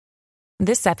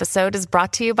This episode is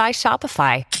brought to you by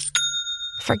Shopify.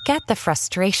 Forget the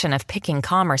frustration of picking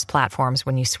commerce platforms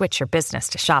when you switch your business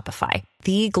to Shopify,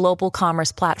 the global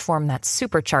commerce platform that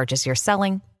supercharges your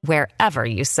selling wherever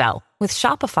you sell. With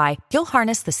Shopify, you'll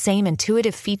harness the same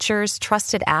intuitive features,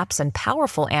 trusted apps, and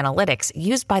powerful analytics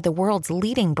used by the world's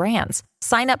leading brands.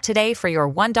 Sign up today for your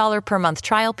 $1 per month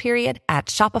trial period at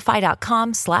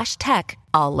shopify.com/tech,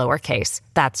 all lowercase.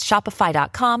 That's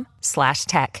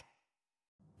shopify.com/tech.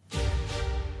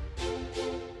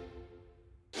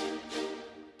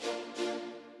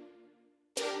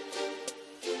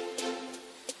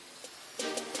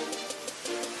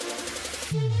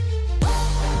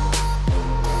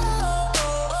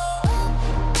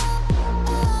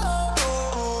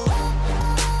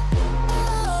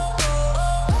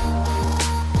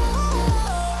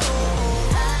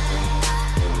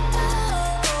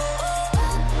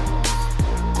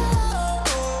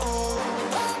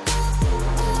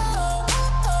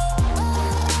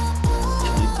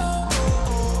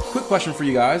 Question for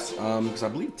you guys, because I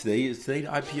believe today is the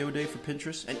IPO day for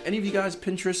Pinterest. And any of you guys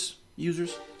Pinterest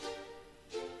users?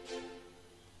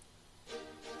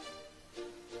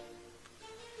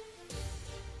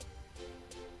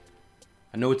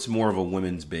 I know it's more of a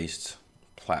women's based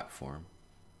platform.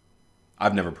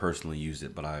 I've never personally used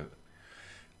it, but I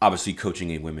obviously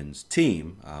coaching a women's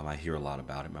team. I hear a lot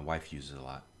about it. My wife uses it a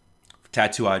lot. For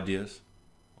tattoo ideas,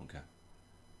 okay.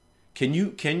 Can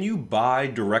you buy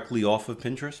directly off of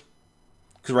Pinterest?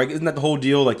 Because right, isn't that the whole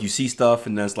deal? Like you see stuff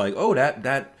and then it's like, oh,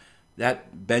 that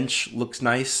bench looks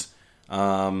nice.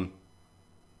 I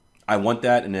want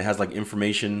that, and it has like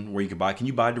information where you can buy. Can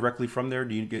you buy directly from there?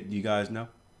 Do you guys know?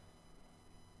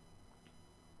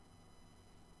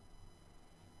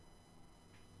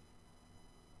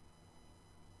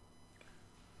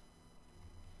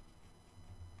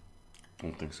 I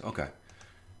don't think so. Okay.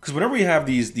 Because whenever we have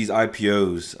these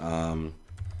IPOs,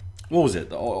 what was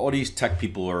it? All these tech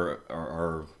people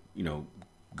are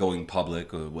going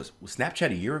public. Was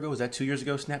Snapchat a year ago? Was that 2 years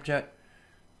ago? Snapchat.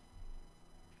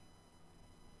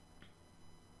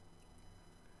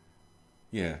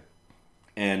 Yeah,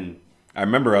 and I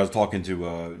remember I was talking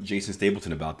to Jason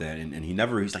Stapleton about that, and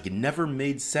he's like, it never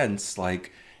made sense,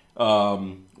 like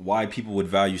why people would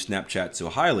value Snapchat so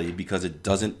highly, because it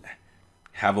doesn't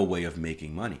have a way of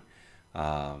making money.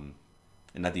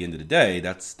 And at the end of the day,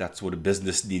 that's what a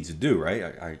business needs to do,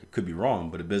 right? I could be wrong,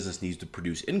 but a business needs to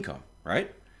produce income,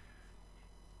 right?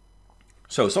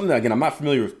 So something that, again, I'm not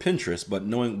familiar with Pinterest, but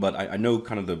I know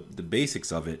kind of the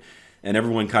basics of it, and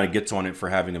everyone kind of gets on it for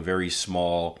having a very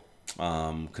small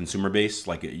consumer base.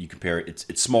 Like you compare it,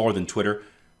 it's smaller than Twitter.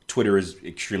 Twitter is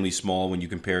extremely small when you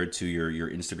compare it to your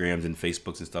Instagrams and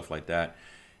Facebooks and stuff like that.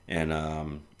 And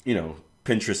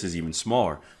Pinterest is even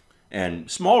smaller.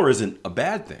 And smaller isn't a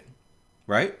bad thing.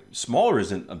 Right? Smaller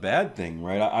isn't a bad thing,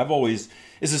 right?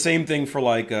 It's the same thing for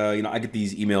like, I get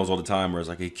these emails all the time where it's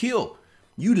like, hey, Keel,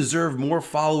 you deserve more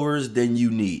followers than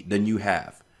you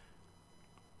have.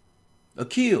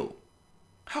 Akil,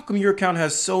 how come your account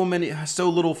has so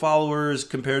little followers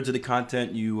compared to the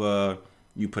content you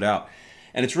put out?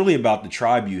 And it's really about the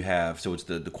tribe you have. So it's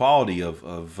the quality of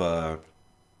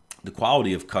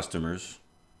customers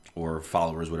or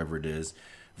followers, whatever it is,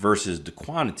 versus the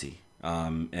quantity.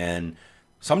 And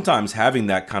sometimes having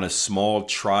that kind of small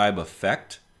tribe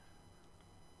effect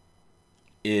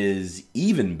is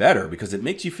even better because it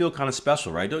makes you feel kind of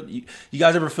special, right? Don't you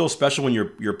guys ever feel special when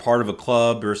you're part of a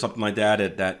club or something like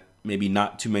that maybe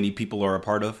not too many people are a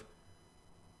part of?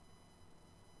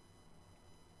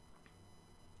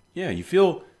 Yeah, you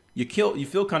feel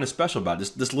kind of special about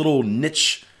this little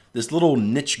niche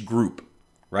group,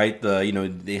 right?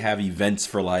 They have events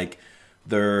for like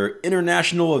their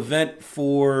international event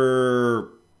for,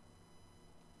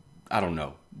 I don't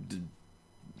know,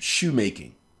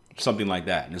 shoemaking, something like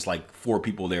that. And it's like 4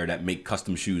 people there that make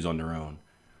custom shoes on their own,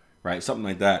 right? Something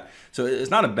like that. So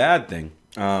it's not a bad thing.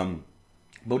 But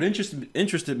what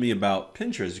interested me about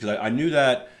Pinterest, because I knew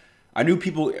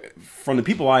people, from the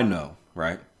people I know,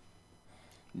 right?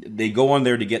 They go on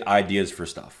there to get ideas for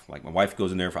stuff. Like my wife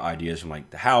goes in there for ideas from like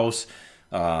the house.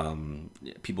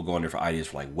 People go in there for ideas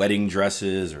for like wedding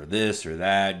dresses or this or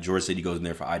that. George said he goes in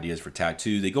there for ideas for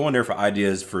tattoos. They go in there for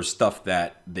ideas for stuff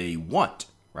that they want,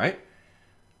 right?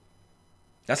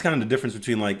 That's kind of the difference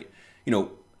between like,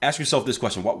 ask yourself this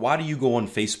question. Why do you go on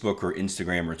Facebook or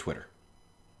Instagram or Twitter?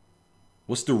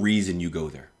 What's the reason you go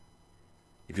there?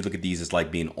 If you look at these, it's like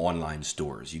being online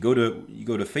stores. You go to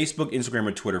Facebook, Instagram,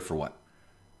 or Twitter for what?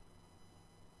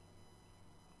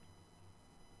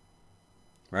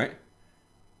 Right?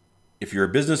 If you're a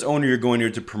business owner, you're going there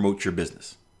to promote your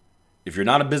business. If you're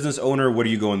not a business owner, what are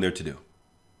you going there to do?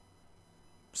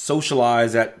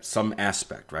 socialize at some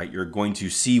aspect, right? You're going to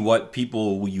see what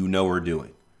people you know are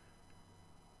doing,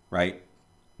 right?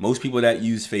 Most people that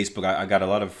use Facebook, I got a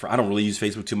lot of, I don't really use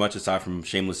Facebook too much aside from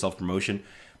shameless self-promotion,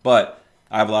 but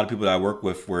I have a lot of people that I work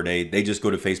with where they just go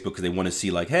to Facebook because they want to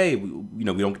see like, hey, we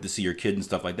don't get to see your kid and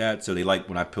stuff like that. So they like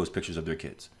when I post pictures of their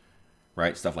kids,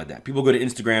 right? Stuff like that. People go to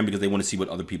Instagram because they want to see what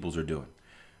other people's are doing.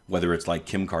 Whether it's like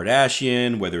Kim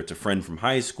Kardashian, whether it's a friend from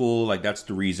high school, like that's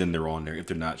the reason they're on there if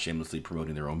they're not shamelessly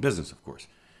promoting their own business, of course,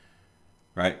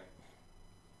 right?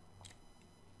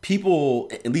 People,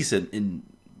 at least in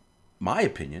my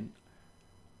opinion,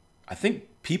 I think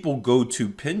people go to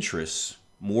Pinterest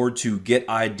more to get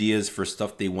ideas for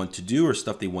stuff they want to do or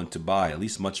stuff they want to buy, at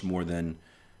least much more than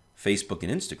Facebook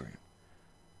and Instagram.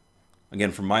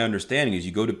 Again, from my understanding is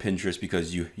you go to Pinterest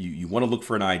because you want to look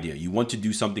for an idea. You want to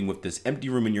do something with this empty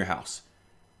room in your house.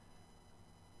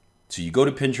 So you go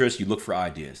to Pinterest, you look for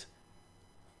ideas.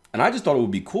 And I just thought it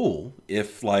would be cool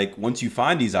if, like, once you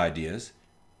find these ideas,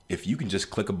 if you can just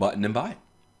click a button and buy it.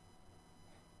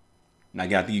 Now,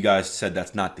 again, I think you guys said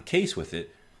that's not the case with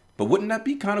it. But wouldn't that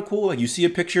be kind of cool? Like you see a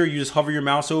picture, you just hover your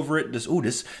mouse over it.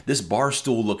 This bar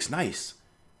stool looks nice.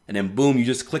 And then boom, you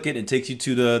just click it. It takes you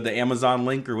to the Amazon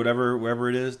link or wherever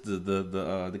it is,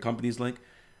 the company's link.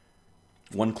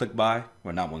 One click buy,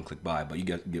 well, not one click buy, but you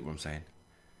get what I'm saying.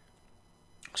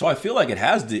 So I feel like it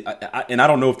has and I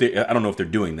don't know if they're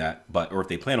doing that, or if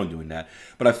they plan on doing that.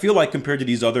 But I feel like compared to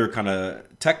these other kind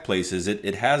of tech places,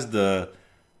 it has the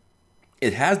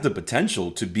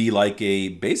potential to be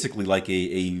basically like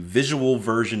a visual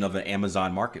version of an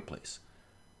Amazon marketplace.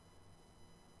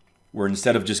 Where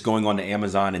instead of just going on to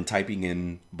Amazon and typing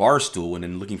in Barstool and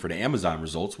then looking for the Amazon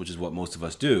results, which is what most of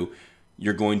us do,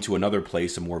 you're going to another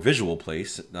place, a more visual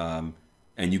place, and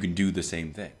you can do the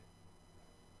same thing.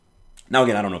 Now,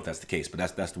 again, I don't know if that's the case, but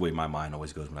that's the way my mind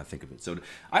always goes when I think of it. So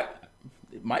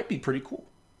it might be pretty cool.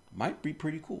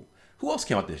 Who else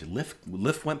came out this year?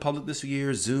 Lyft went public this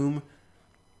year. Zoom,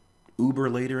 Uber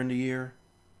later in the year.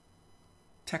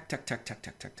 Tech. So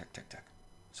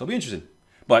it'll be interesting.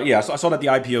 But yeah, I saw that the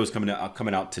IPO is coming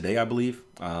out today, I believe,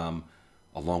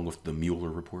 along with the Mueller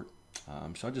report.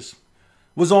 So I just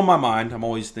was on my mind. I'm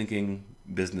always thinking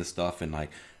business stuff and like,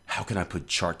 how can I put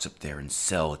charts up there and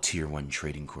sell tier 1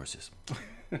 trading courses?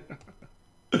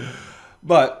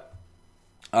 But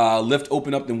Lyft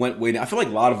opened up and went waiting. I feel like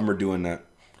a lot of them are doing that.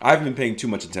 I haven't been paying too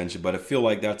much attention, but I feel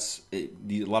like a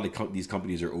lot of these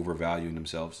companies are overvaluing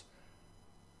themselves.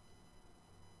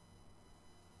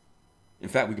 In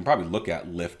fact, we can probably look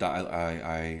at Lyft.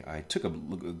 I took a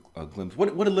glimpse.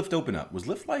 What did Lyft open up? Was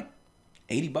Lyft like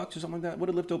 $80 or something like that? What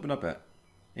did Lyft open up at?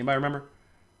 Anybody remember?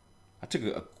 I took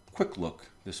a quick look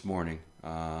this morning.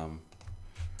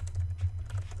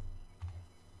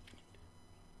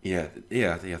 Yeah.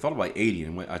 I thought about 80,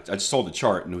 and I just saw the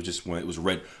chart, and it was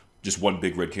red, just one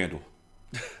big red candle.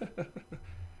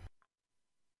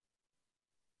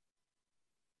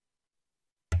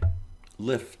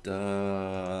 Lyft,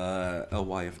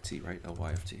 LYFT, right?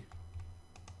 LYFT.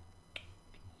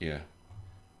 Yeah.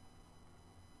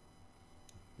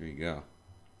 There you go.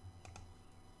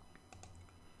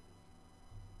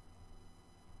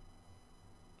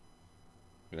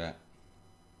 Look at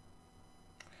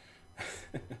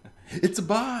that. It's a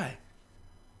buy.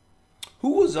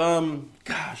 Who was I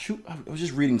was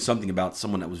just reading something about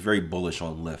someone that was very bullish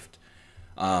on Lyft.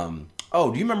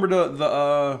 Do you remember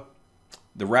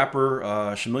the rapper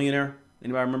Chamillionaire?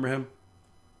 Anybody remember him?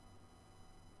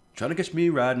 Trying to catch me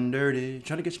riding dirty,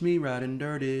 trying to catch me riding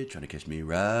dirty, trying to catch me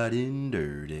riding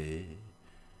dirty.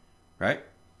 Right?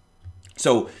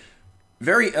 So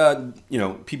very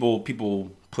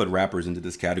people put rappers into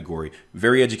this category.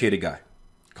 Very educated guy.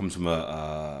 Comes from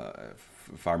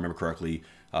if I remember correctly,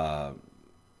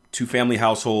 2-family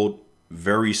household,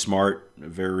 very smart,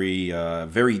 very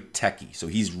techie. So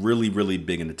he's really, really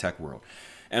big in the tech world.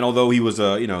 And although he was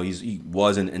he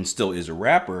was and still is a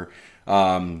rapper,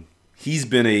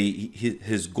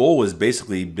 his goal has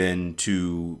basically been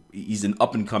he's an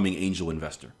up and coming angel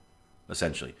investor,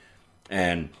 essentially,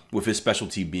 and with his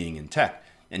specialty being in tech.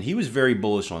 And he was very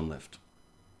bullish on Lyft.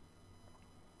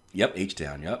 Yep,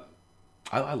 H-Town. Yep,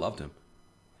 I loved him.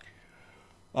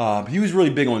 He was really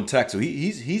big on tech, so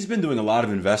he's been doing a lot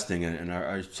of investing, and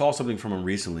I saw something from him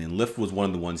recently, and Lyft was one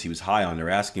of the ones he was high on. They're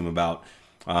asking him about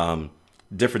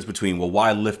difference between,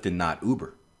 why Lyft and not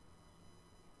Uber,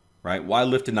 right? Why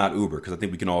Lyft and not Uber? Because I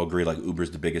think we can all agree like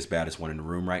Uber's the biggest, baddest one in the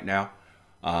room right now.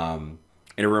 And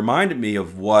it reminded me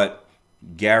of what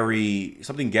Gary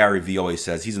Vee always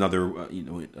says. He's another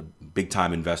a big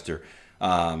time investor,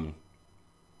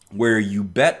 where you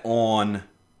bet on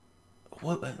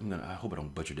I hope I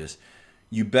don't butcher this.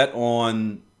 you bet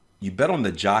on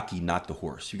the jockey, not the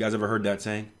horse. You guys ever heard that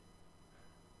saying?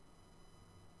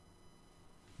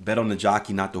 Bet on the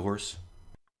jockey, not the horse.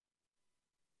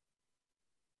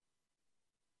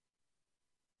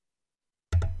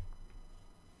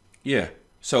 Yeah.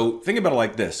 So think about it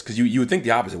like this, because you would think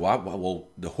the opposite. Well,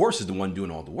 the horse is the one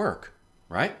doing all the work,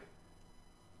 right?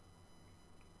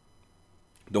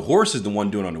 The horse is the one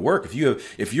doing all the work.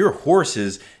 If your horse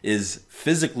is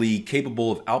physically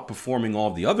capable of outperforming all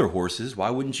of the other horses, why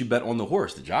wouldn't you bet on the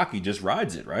horse? The jockey just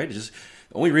rides it, right? It's just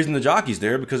the only reason the jockey's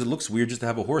there because it looks weird just to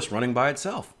have a horse running by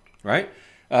itself, right?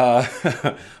 Uh,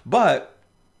 but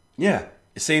yeah,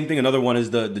 same thing. Another one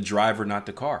is the driver, not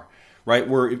the car, right?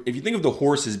 Where if you think of the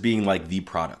horse as being like the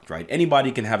product, right?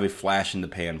 Anybody can have a flash in the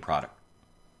pan product,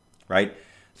 right?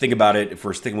 Think about it. If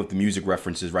we're sticking with the music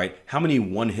references, right? How many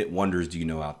one-hit wonders do you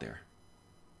know out there?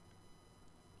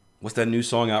 What's that new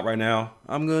song out right now?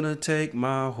 I'm gonna take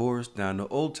my horse down the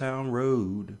Old Town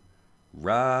Road,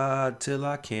 ride till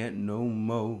I can't no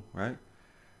more, right?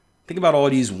 Think about all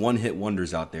these one-hit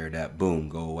wonders out there that boom,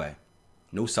 go away.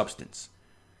 No substance.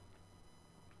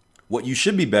 What you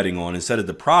should be betting on instead of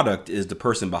the product is the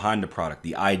person behind the product,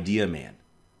 the idea man.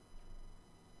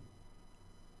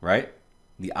 Right?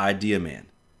 The idea man.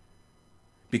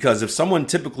 Because if someone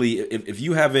typically, if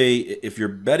you're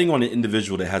betting on an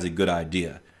individual that has a good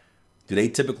idea, do they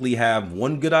typically have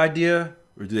one good idea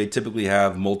or do they typically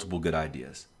have multiple good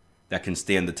ideas that can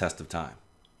stand the test of time?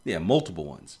 Yeah, multiple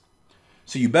ones.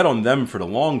 So you bet on them for the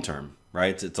long term,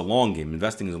 right? It's a long game.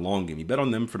 Investing is a long game. You bet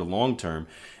on them for the long term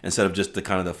instead of just the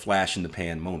kind of the flash in the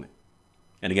pan moment.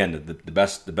 And again, the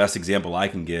best example I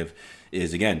can give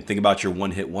is, again, think about your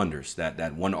one hit wonders.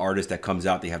 That one artist that comes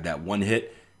out, they have that one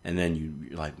hit, and then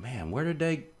you're like, man,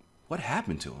 what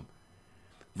happened to them?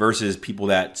 Versus people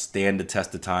that stand the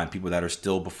test of time, people that are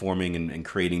still performing and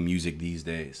creating music these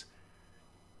days.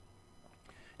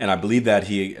 And I believe that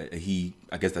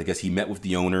I guess he met with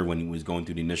the owner when he was going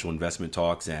through the initial investment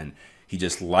talks, and he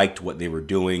just liked what they were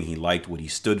doing. He liked what he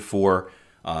stood for.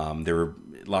 There were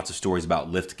lots of stories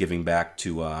about Lyft giving back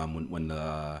to when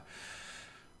the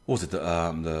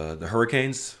the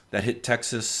hurricanes that hit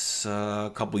Texas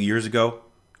a couple of years ago.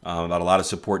 About a lot of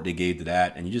support they gave to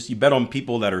that, and you bet on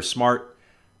people that are smart,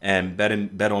 and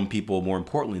bet on people, more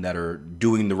importantly, that are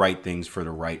doing the right things for the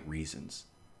right reasons.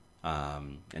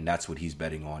 And that's what he's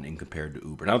betting on in compared to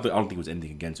Uber. And I don't think it was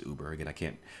anything against Uber. Again,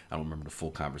 I don't remember the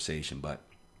full conversation, but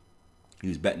he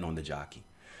was betting on the jockey.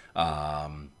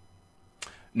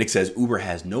 Nick says Uber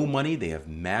has no money. They have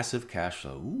massive cash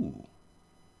flow. Ooh.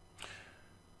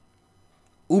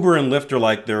 Uber and Lyft are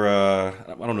like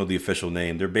I don't know the official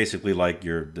name. They're basically like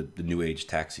the new age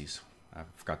taxis. I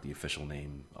forgot the official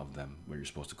name of them, what you're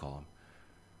supposed to call them.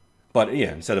 But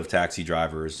yeah, instead of taxi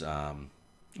drivers,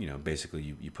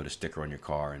 basically you put a sticker on your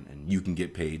car and you can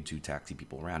get paid to taxi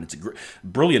people around. It's a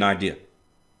brilliant idea.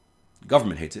 The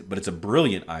government hates it, but it's a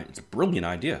brilliant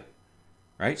idea,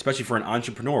 right? Especially for an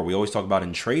entrepreneur. We always talk about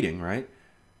in trading, right?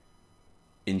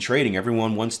 In trading,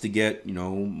 everyone wants to get,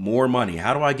 more money.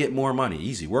 How do I get more money?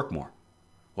 Easy, work more.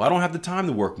 Well, I don't have the time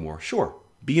to work more. Sure,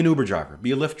 be an Uber driver,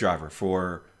 be a Lyft driver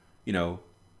for,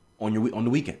 on the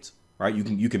weekends, right?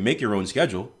 You can make your own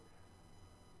schedule.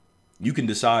 You can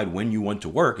decide when you want to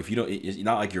work. If you don't, it's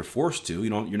not like you're forced to.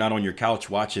 You're not on your couch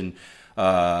watching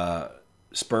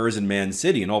Spurs and Man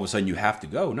City, and all of a sudden you have to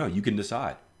go. No, you can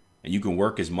decide, and you can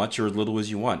work as much or as little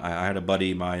as you want. I had a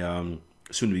buddy, my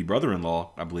soon-to-be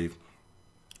brother-in-law, I believe,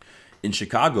 in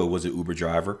Chicago, was an Uber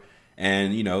driver,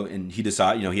 and and he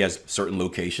decided, he has certain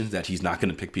locations that he's not going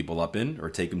to pick people up in or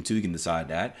take them to. He can decide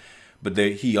that, but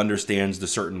he understands the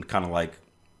certain kind of like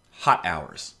hot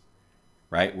hours,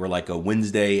 right? Where like a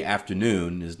Wednesday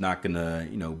afternoon is not going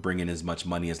to bring in as much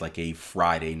money as like a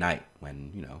Friday night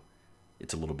when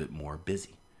it's a little bit more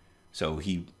busy. So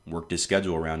he worked his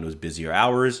schedule around those busier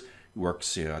hours. He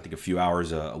works I think a few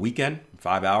hours a weekend,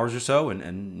 5 hours or so,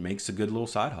 and makes a good little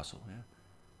side hustle. Yeah.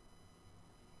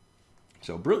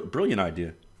 So brilliant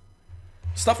idea.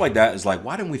 Stuff like that is like,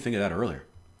 why didn't we think of that earlier?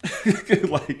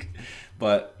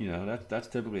 But that's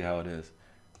typically how it is.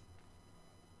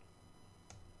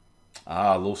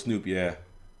 Lil Snoop, yeah.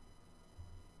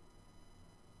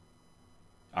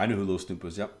 I knew who Lil Snoop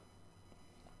was. Yep.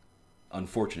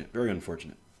 Unfortunate, very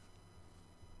unfortunate.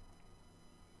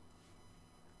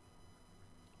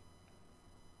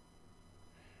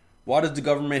 Why does the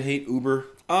government hate Uber?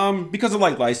 Because of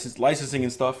like licensing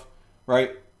and stuff.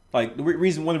 Right, like one of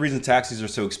the reasons taxis are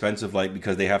so expensive, like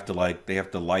because they have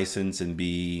to license and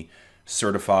be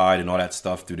certified and all that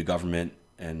stuff through the government,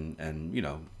 and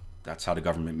that's how the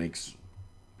government makes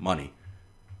money.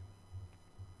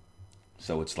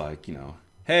 So it's like,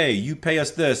 hey, hey, you pay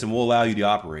us this and we'll allow you to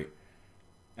operate.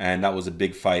 And that was a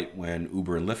big fight when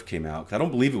Uber and Lyft came out. 'Cause I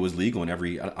don't believe it was legal in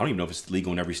every, I don't even know if it's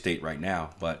legal in every state right now,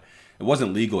 but it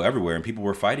wasn't legal everywhere and people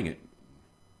were fighting it.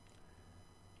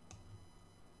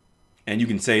 And you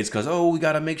can say it's because, we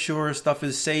got to make sure stuff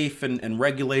is safe and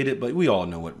regulated. But we all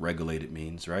know what regulated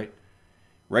means, right?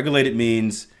 Regulated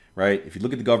means, right, if you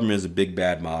look at the government as a big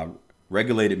bad mob,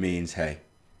 regulated means, hey,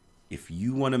 if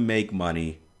you want to make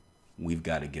money, we've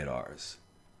got to get ours.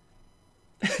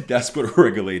 That's what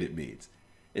regulated means.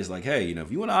 It's like, hey,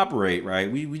 if you want to operate, right,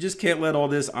 we just can't let all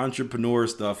this entrepreneur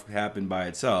stuff happen by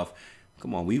itself.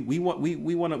 Come on, we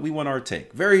want our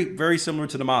take. Very, very similar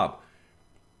to the mob,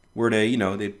 where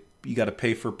you got to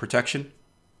pay for protection,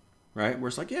 right? Where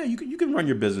it's like, yeah, you can run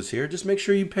your business here. Just make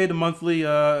sure you pay the monthly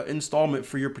installment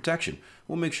for your protection.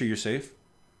 We'll make sure you're safe.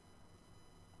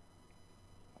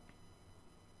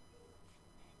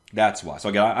 That's why. So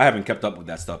again, I haven't kept up with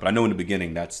that stuff, but I know in the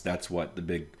beginning that's what the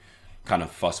big kind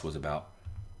of fuss was about.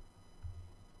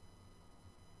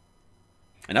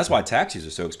 And that's why taxis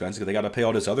are so expensive, because they got to pay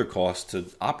all this other cost to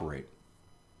operate.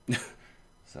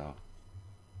 So.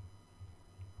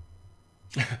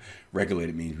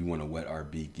 Regulated means we want to wet our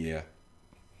beak. Yeah,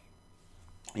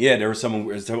 there was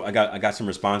someone. I got some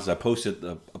responses. I posted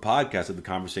a podcast of the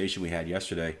conversation we had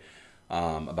yesterday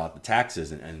about the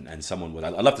taxes, and someone was. I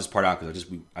left this part out because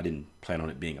I didn't plan on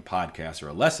it being a podcast or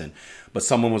a lesson. But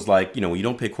someone was like, when you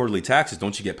don't pay quarterly taxes,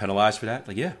 don't you get penalized for that?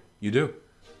 Like, yeah, you do.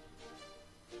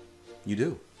 You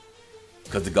do,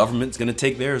 because the government's going to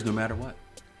take theirs no matter what.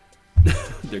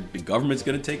 The government's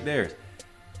going to take theirs.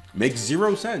 Makes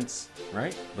zero sense,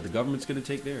 right? But the government's going to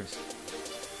take theirs.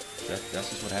 That's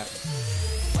just what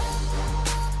happens.